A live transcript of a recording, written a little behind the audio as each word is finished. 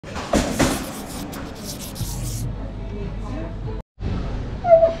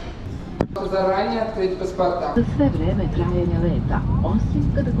pожалуйста, заранее открыть паспорта. Sve vreme trajanja leta,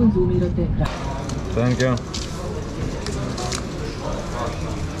 osim kada konzumirate hranu. Thank you.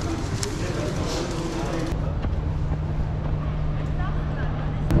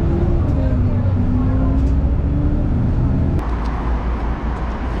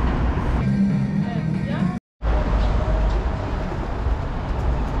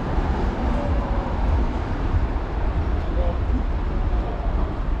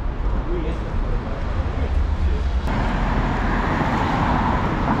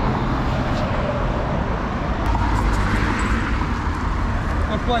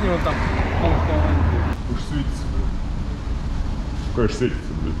 В плане вон там. Уж светится. Конечно,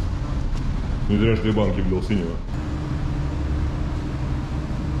 светится, блядь. Не зря, что я банки влил синего.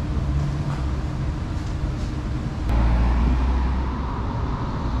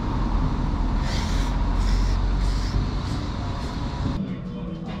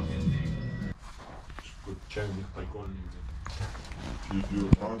 Чайник прикольный. If you're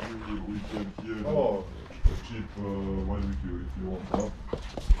hungry, we can here a cheap barbecue if you want, huh?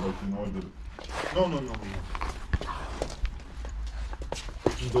 Like in order. No.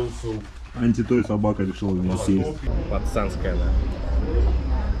 Don't Антитой собака решила меня съесть. Пацанская, да.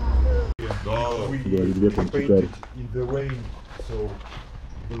 Да, We painted in the rain, so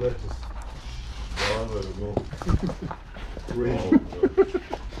the lettuce. да, ну.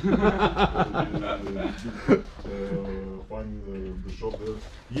 Find the shop there.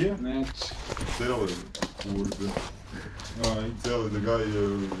 Yeah. Tell it. Tell the guy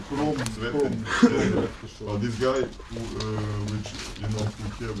from Svetin. This guy which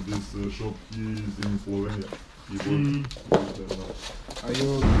who have this shop, he is in Slovenia. He works there now. Are you?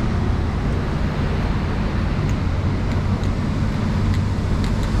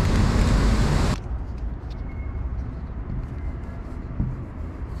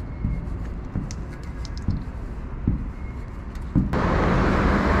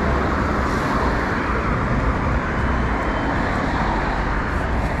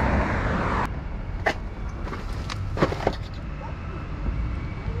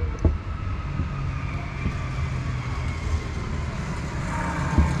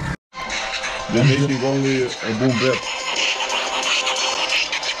 They're making only a boom bap.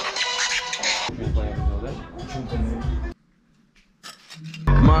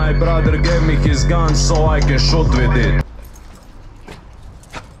 My brother gave me his gun so I can shoot with it.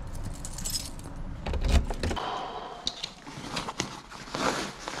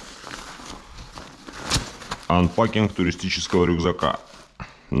 Анпакинг туристического рюкзака.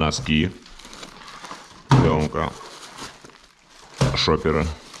 Носки, пленка, шоперы,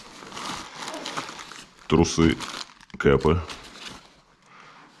 трусы, кэпы,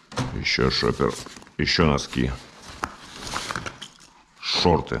 еще шопер, еще носки,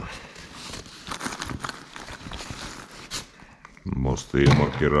 шорты, мосты,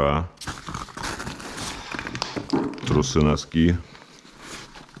 маркера, трусы, носки,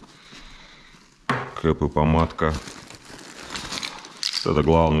 кэпы, помадка. Это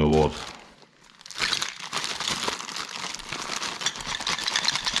главный лот.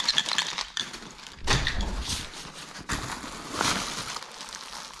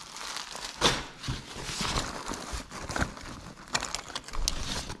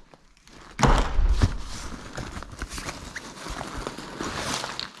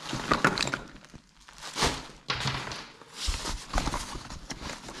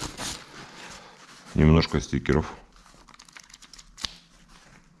 Немножко стикеров.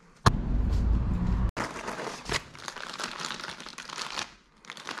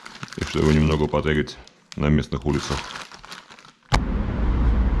 И чтобы немного потегать на местных улицах.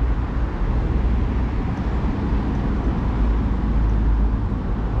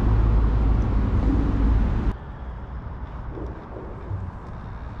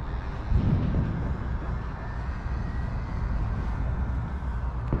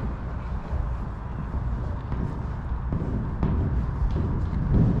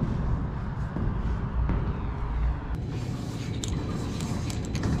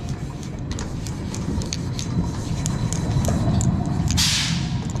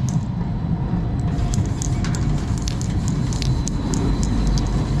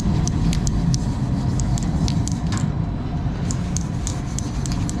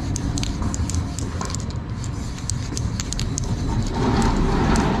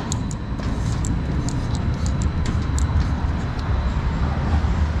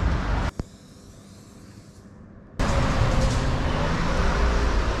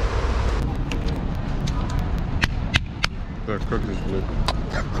 Так, как здесь, блядь?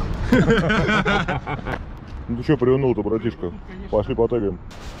 Ну ты что приунул-то, братишка? Пошли потегаем.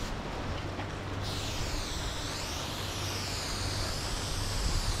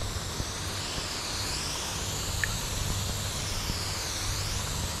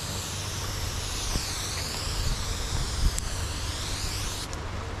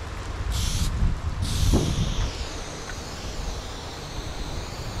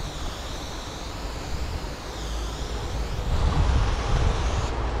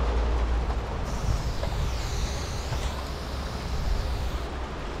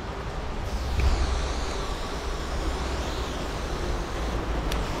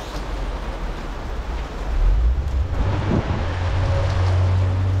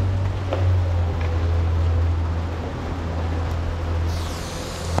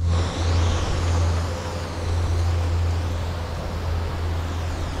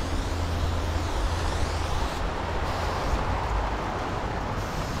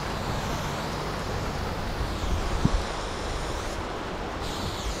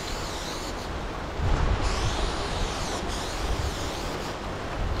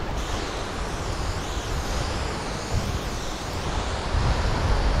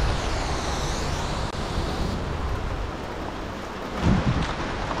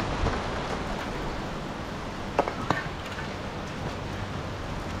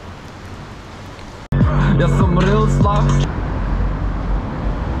 Ja sam real slab.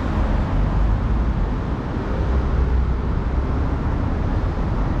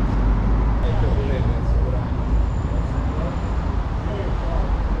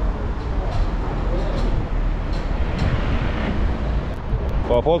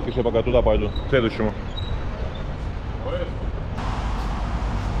 Пофоткаешь, я пока туда пойду, к следующему.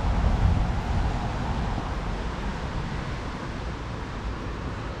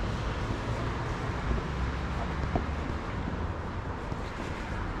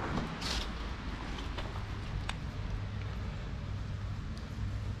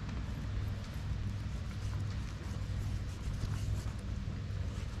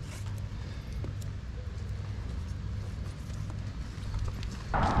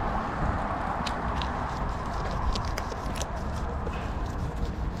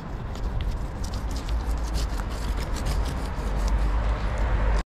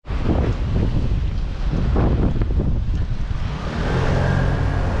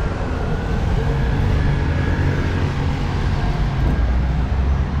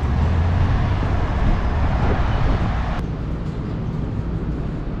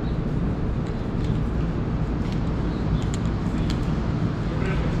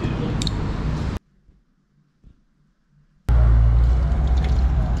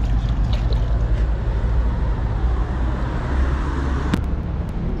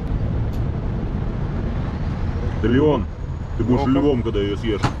 Ты Леон, ты будешь львом, когда ее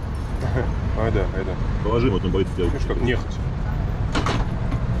съешь. Айда. Положи, вот он боится тебя. Видишь, как нехотя.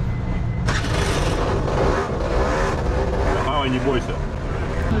 Давай, не бойся.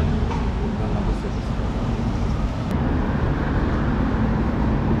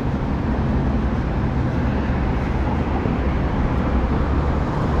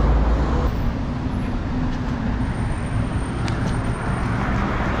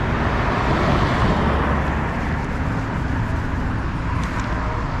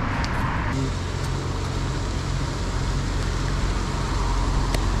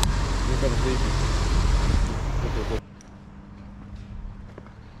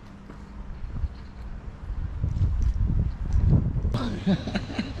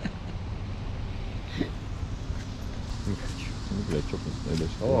 Блядь, чокнуться,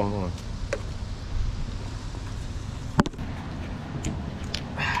 О,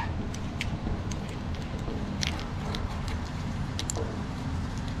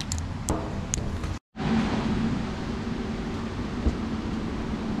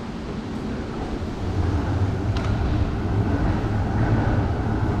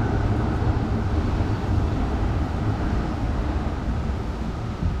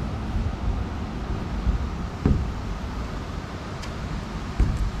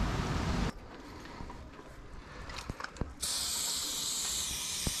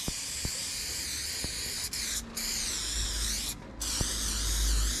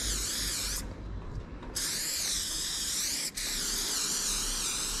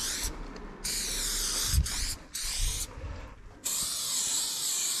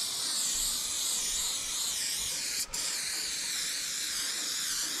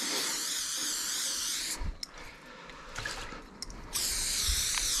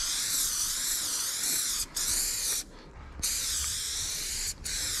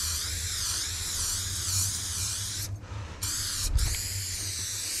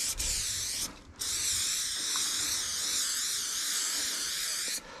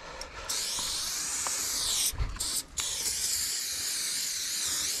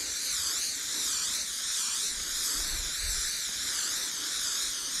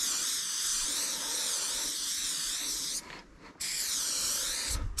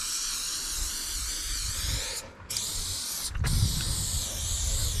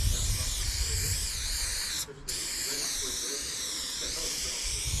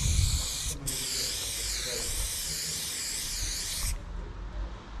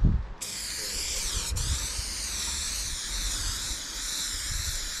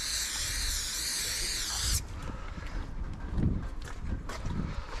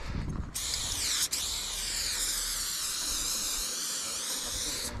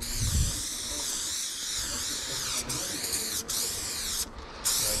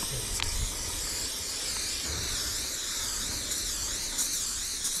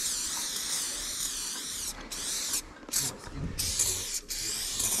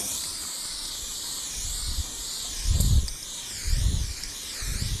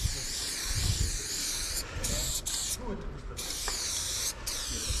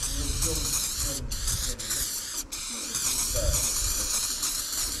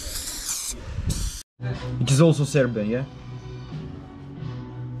 It is also Serbian, yeah?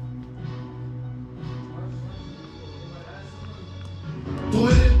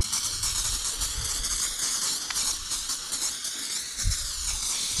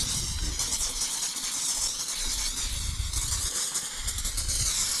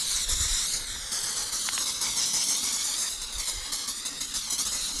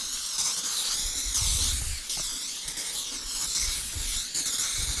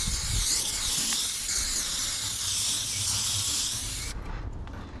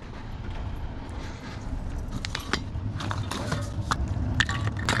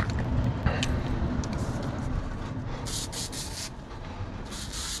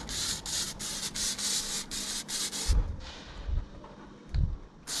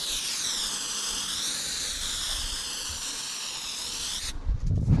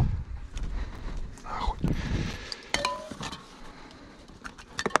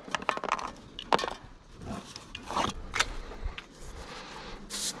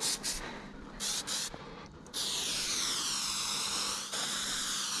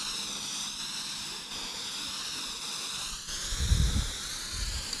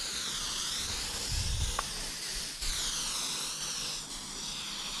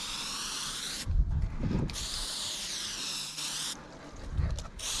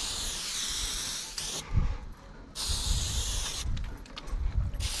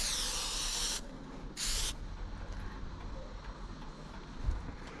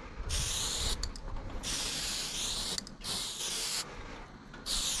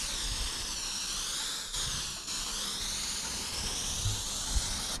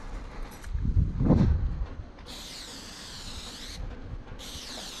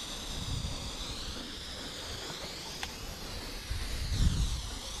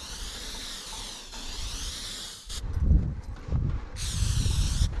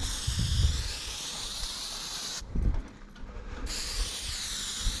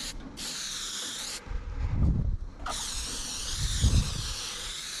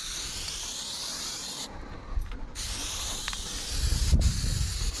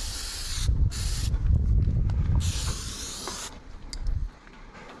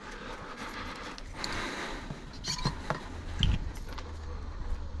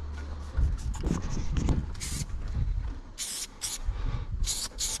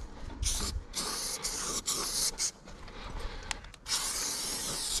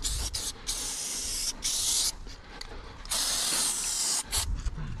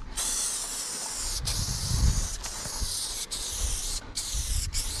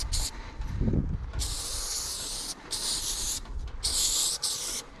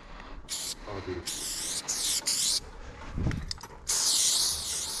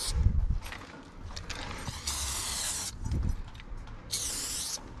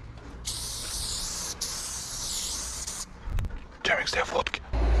 Ярик, ставь фотки.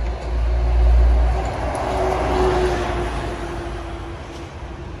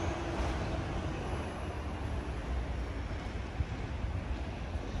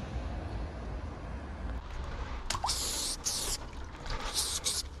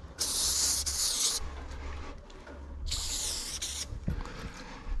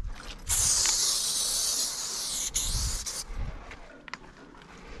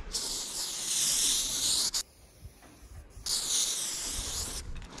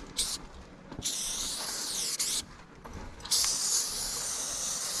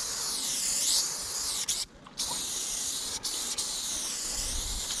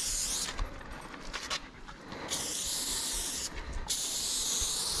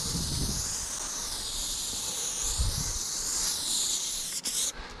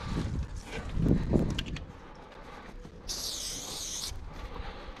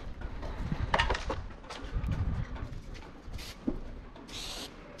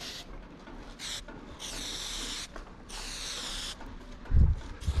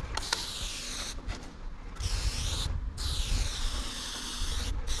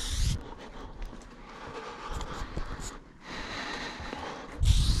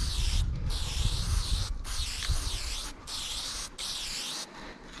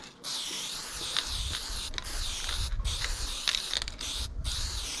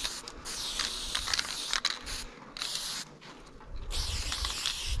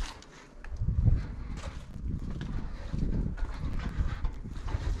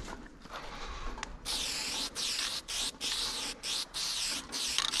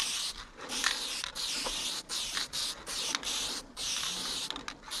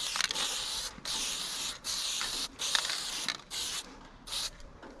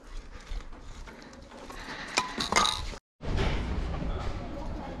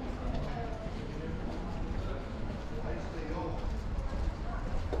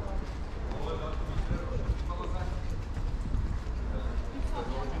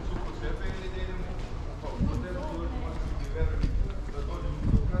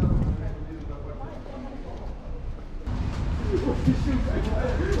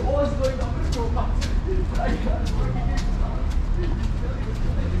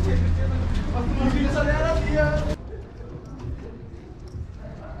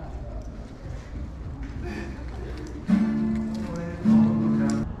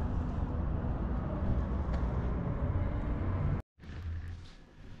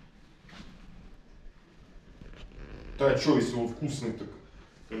 Да, что, если он вкусный, так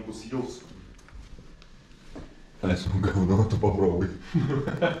он бы съелся. А если он говно, то попробуй.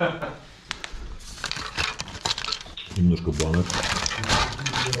 Немножко банок.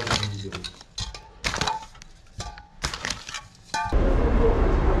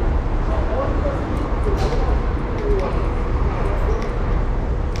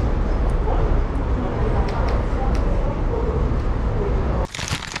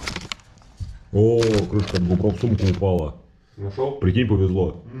 О, крышка от GoPro в сумку упала. Нашел? Прикинь,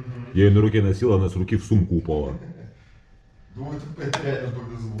 повезло. Я ее на руке носил, она с руки в сумку упала. Ну это реально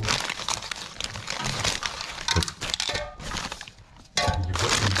повезло.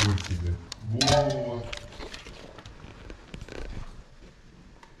 Ебать, не тебе. Вот.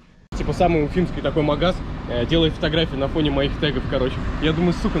 Типа самый уфимский такой магаз, делает фотографии на фоне моих тегов, короче. Я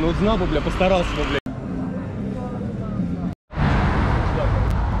думаю, сука, ну вот знал бы, бля, постарался бы, бля.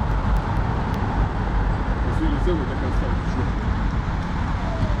 Целую так оставить.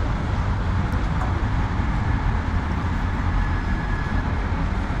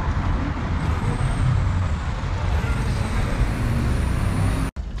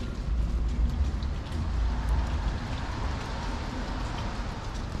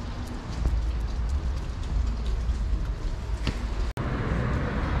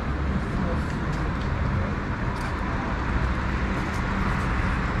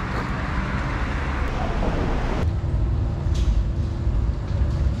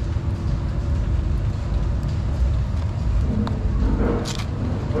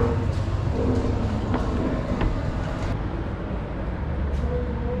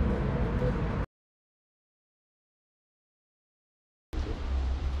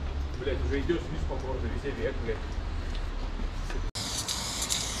 Блять, уже идешь вниз по городу, везде век, блядь.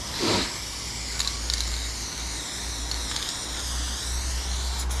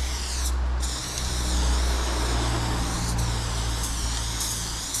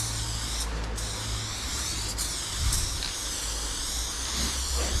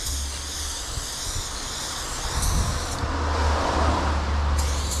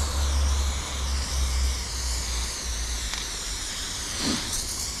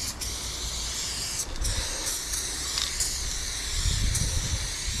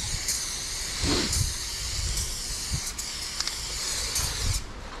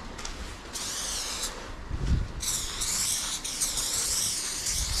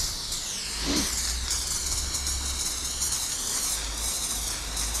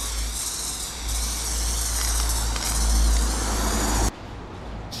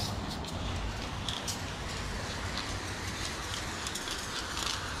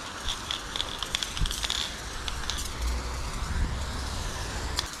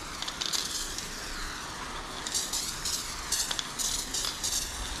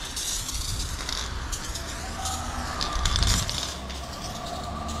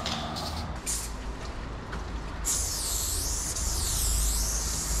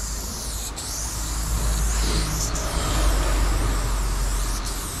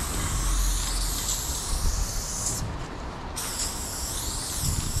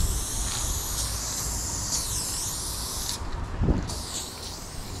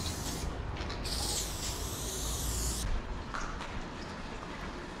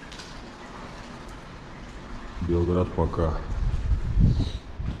 Белград пока.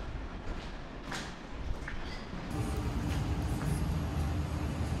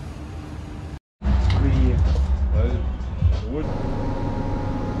 Вот